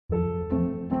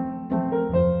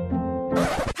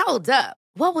Hold up.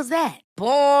 What was that?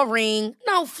 Boring.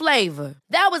 No flavor.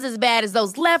 That was as bad as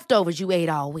those leftovers you ate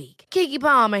all week. Keke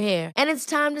Palmer here. And it's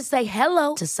time to say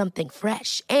hello to something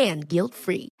fresh and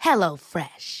guilt-free. Hello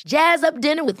Fresh. Jazz up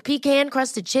dinner with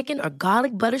pecan-crusted chicken or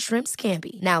garlic butter shrimp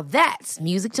scampi. Now that's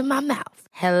music to my mouth.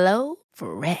 Hello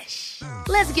Fresh.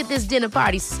 Let's get this dinner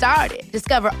party started.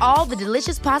 Discover all the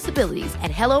delicious possibilities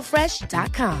at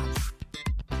hellofresh.com.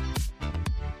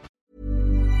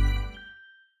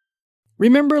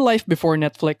 Remember life before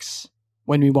Netflix?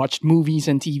 When we watched movies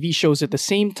and TV shows at the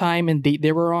same time and date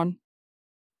they were on?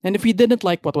 And if we didn't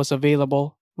like what was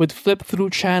available, we'd flip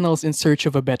through channels in search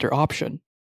of a better option.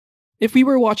 If we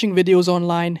were watching videos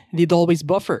online, they'd always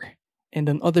buffer, and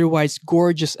an otherwise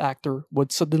gorgeous actor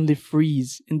would suddenly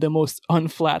freeze in the most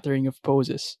unflattering of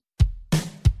poses.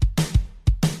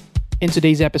 In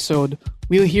today's episode,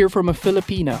 we'll hear from a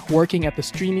Filipina working at the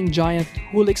streaming giant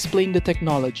who will explain the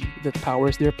technology that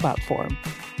powers their platform.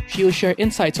 She'll share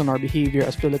insights on our behavior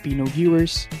as Filipino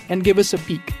viewers and give us a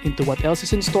peek into what else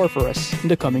is in store for us in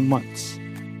the coming months.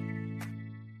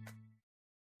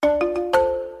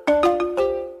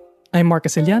 I'm Mark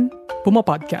Casilian, Puma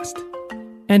Podcast.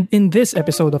 And in this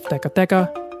episode of Teka Teka,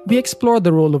 we explore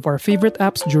the role of our favorite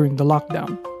apps during the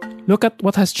lockdown, look at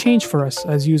what has changed for us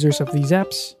as users of these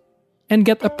apps, and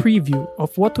get a preview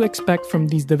of what to expect from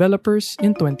these developers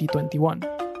in 2021.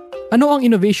 Ano ang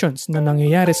innovations na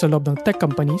nangyayari sa loob ng tech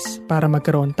companies para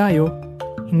magkaroon tayo,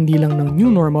 hindi lang ng new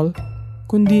normal,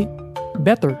 kundi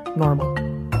better normal?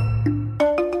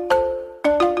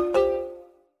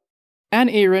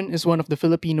 Anne Aaron is one of the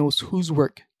Filipinos whose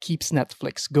work keeps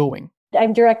Netflix going.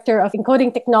 I'm Director of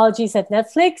Encoding Technologies at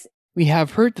Netflix. We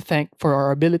have her to thank for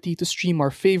our ability to stream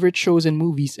our favorite shows and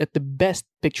movies at the best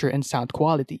picture and sound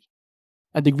quality.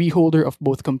 A degree holder of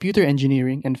both computer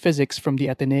engineering and physics from the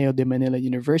Ateneo de Manila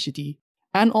University,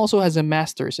 Anne also has a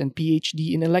master's and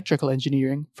PhD in electrical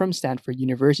engineering from Stanford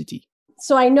University.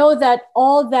 So I know that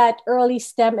all that early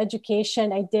STEM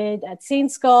education I did at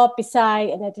Sainsco,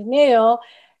 Pisay, and Ateneo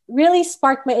really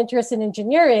sparked my interest in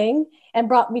engineering and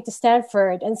brought me to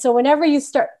Stanford. And so whenever you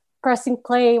start pressing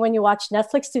play when you watch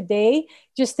Netflix today,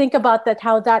 just think about that,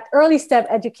 how that early STEM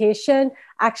education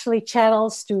actually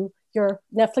channels to your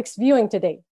Netflix viewing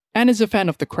today. Anne is a fan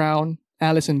of The Crown,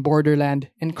 Alice in Borderland,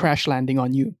 and Crash Landing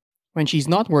on You. When she's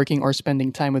not working or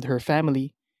spending time with her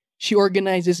family, she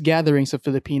organizes gatherings of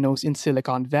Filipinos in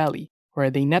Silicon Valley,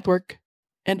 where they network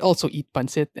and also eat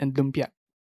pancit and lumpia.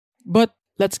 But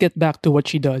let's get back to what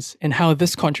she does and how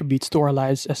this contributes to our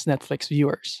lives as Netflix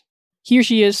viewers. Here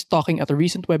she is talking at a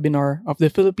recent webinar of the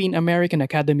Philippine American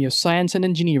Academy of Science and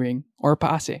Engineering, or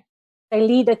PAASE. I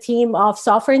lead a team of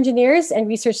software engineers and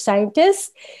research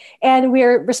scientists, and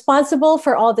we're responsible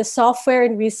for all the software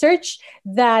and research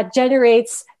that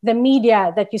generates the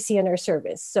media that you see in our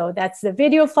service. So that's the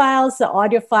video files, the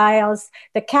audio files,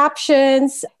 the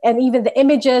captions, and even the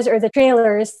images or the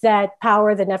trailers that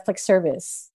power the Netflix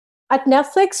service. At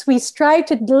Netflix, we strive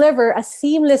to deliver a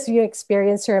seamless viewing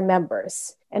experience to our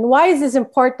members. And why is this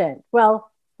important? Well,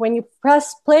 when you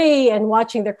press play and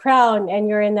watching The Crown and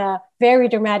you're in a very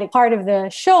dramatic part of the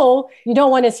show, you don't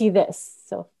want to see this.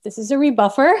 So this is a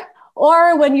rebuffer.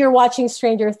 Or when you're watching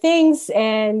Stranger Things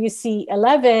and you see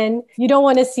Eleven, you don't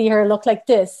want to see her look like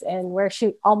this and where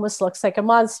she almost looks like a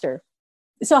monster.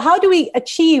 So how do we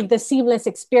achieve the seamless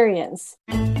experience?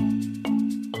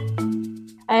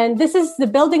 And this is the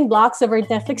building blocks of our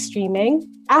Netflix streaming.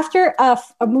 After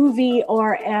a movie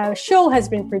or a show has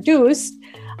been produced,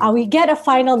 we get a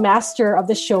final master of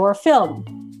the show or film.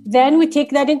 Then we take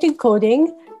that into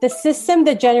encoding, the system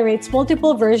that generates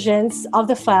multiple versions of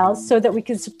the files so that we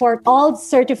can support all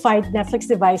certified Netflix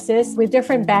devices with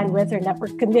different bandwidth or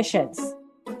network conditions.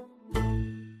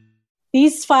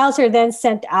 These files are then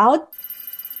sent out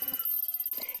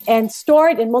and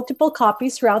stored in multiple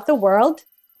copies throughout the world.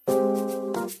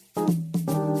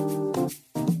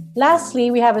 Lastly,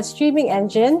 we have a streaming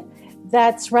engine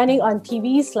that's running on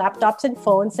TVs, laptops, and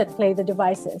phones that play the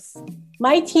devices.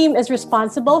 My team is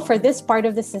responsible for this part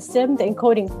of the system, the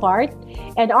encoding part,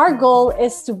 and our goal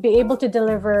is to be able to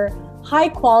deliver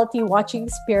high-quality watching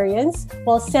experience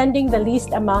while sending the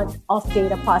least amount of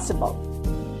data possible.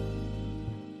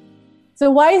 So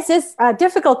why is this a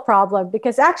difficult problem?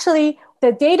 Because actually,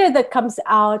 the data that comes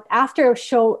out after a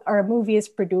show or a movie is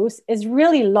produced is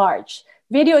really large.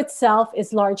 Video itself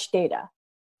is large data.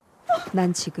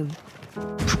 난 지금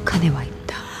북한에 와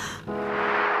있다.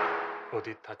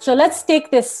 So let's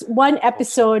take this one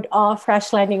episode of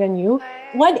Crash Landing on You.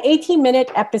 One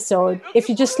 18-minute episode, if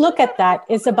you just look at that,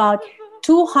 is about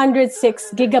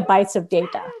 206 gigabytes of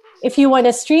data. If you want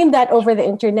to stream that over the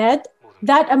internet,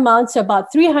 that amounts to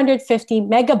about 350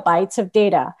 megabytes of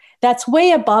data. That's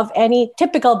way above any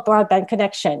typical broadband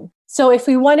connection. So if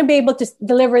we want to be able to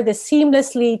deliver this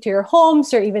seamlessly to your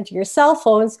homes or even to your cell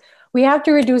phones, we have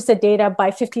to reduce the data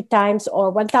by 50 times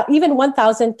or even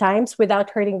 1,000 times without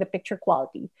hurting the picture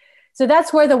quality. So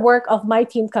that's where the work of my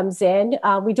team comes in.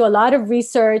 We do a lot of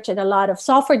research and a lot of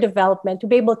software development to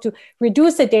be able to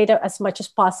reduce the data as much as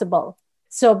possible.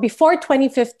 So before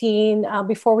 2015,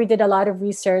 before we did a lot of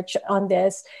research on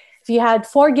this, if you had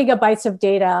 4 gigabytes of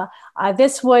data,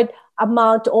 this would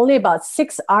amount to only about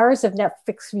 6 hours of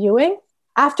Netflix viewing.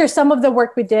 After some of the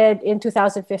work we did in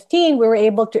 2015, we were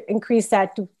able to increase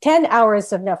that to 10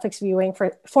 hours of Netflix viewing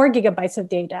for 4 gigabytes of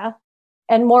data.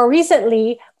 And more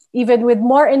recently, even with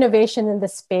more innovation in the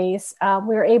space,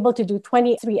 we were able to do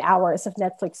 23 hours of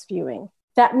Netflix viewing.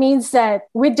 That means that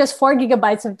with just 4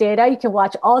 gigabytes of data, you can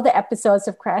watch all the episodes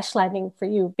of Crash Landing for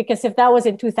You. Because if that was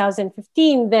in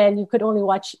 2015, then you could only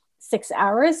watch 6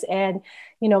 hours and,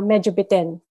 medyo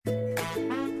bitin.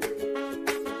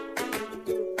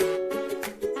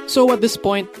 So at this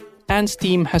point, Anne's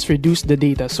team has reduced the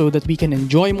data so that we can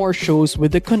enjoy more shows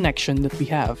with the connection that we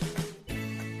have.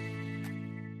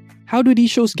 How do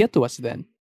these shows get to us then?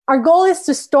 Our goal is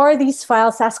to store these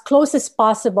files as close as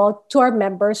possible to our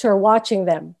members who are watching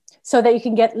them so that you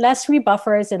can get less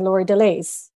rebuffers and lower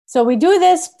delays. So we do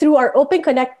this through our Open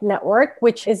Connect network,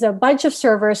 which is a bunch of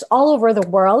servers all over the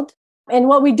world. And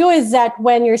what we do is that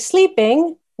when you're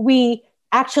sleeping, we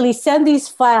actually send these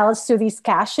files to these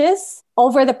caches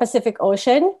over the Pacific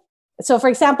Ocean. So for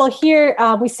example, here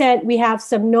we have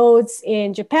some nodes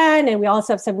in Japan and we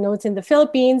also have some nodes in the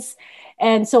Philippines.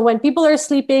 And so when people are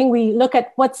sleeping, we look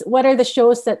at what are the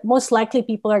shows that most likely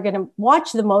people are going to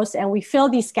watch the most, and we fill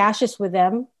these caches with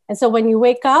them. And so when you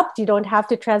wake up, you don't have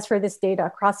to transfer this data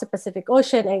across the Pacific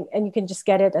Ocean, and you can just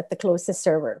get it at the closest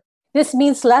server. This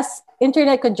means less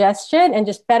internet congestion and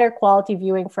just better quality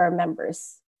viewing for our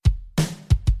members.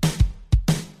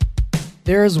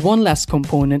 There's one last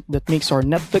component that makes our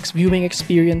Netflix viewing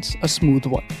experience a smooth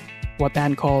one, what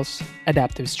Anne calls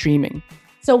adaptive streaming.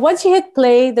 So once you hit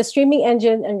play, the streaming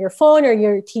engine on your phone or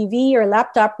your TV or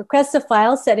laptop requests the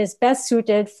files that is best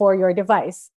suited for your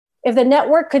device. If the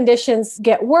network conditions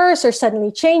get worse or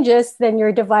suddenly changes, then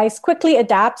your device quickly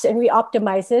adapts and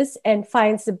re-optimizes and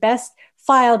finds the best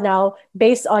file now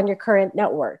based on your current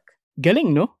network.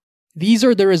 Galing, no? These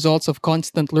are the results of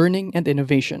constant learning and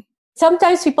innovation.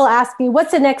 Sometimes people ask me, what's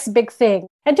the next big thing?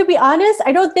 And to be honest,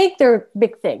 I don't think they're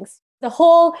big things. The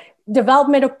whole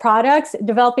development of products,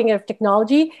 developing of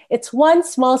technology, it's one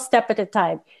small step at a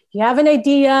time. You have an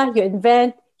idea, you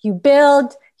invent, you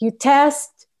build, you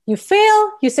test, you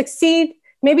fail, you succeed,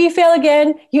 maybe you fail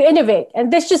again, you innovate.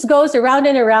 And this just goes around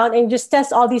and around, and you just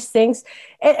test all these things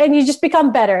and you just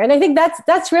become better. And I think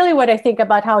that's really what I think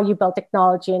about how you build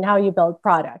technology and how you build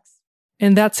products.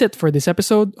 And that's it for this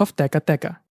episode of Teka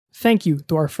Teka. Thank you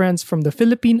to our friends from the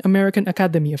Philippine American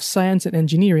Academy of Science and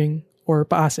Engineering, or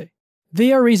PAASE.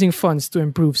 They are raising funds to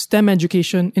improve STEM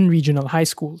education in regional high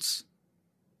schools.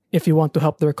 If you want to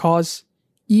help their cause,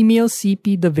 email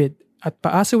CP David at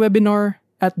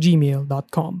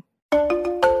paasewebinar@gmail.com.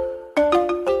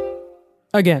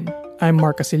 Again, I'm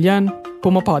Mark Casilian,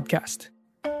 Puma Podcast.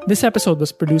 This episode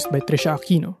was produced by Trisha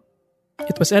Aquino.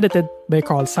 It was edited by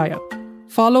Carl Sayat.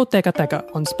 Follow Teka Teka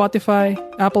on Spotify,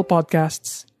 Apple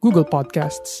Podcasts, Google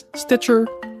Podcasts, Stitcher,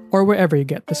 or wherever you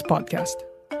get this podcast.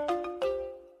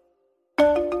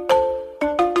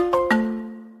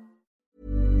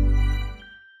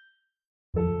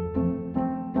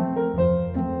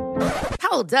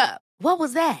 Hold up. What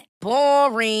was that?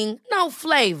 Boring. No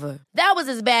flavor. That was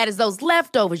as bad as those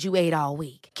leftovers you ate all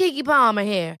week. Keke Palmer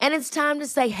here, and it's time to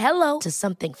say hello to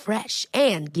something fresh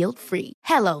and guilt-free.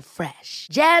 HelloFresh.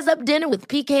 Jazz up dinner with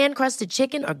pecan-crusted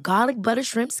chicken or garlic butter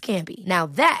shrimp scampi. Now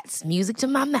that's music to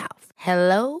my mouth.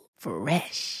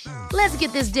 HelloFresh. Let's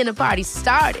get this dinner party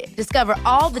started. Discover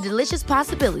all the delicious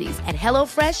possibilities at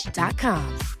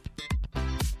HelloFresh.com.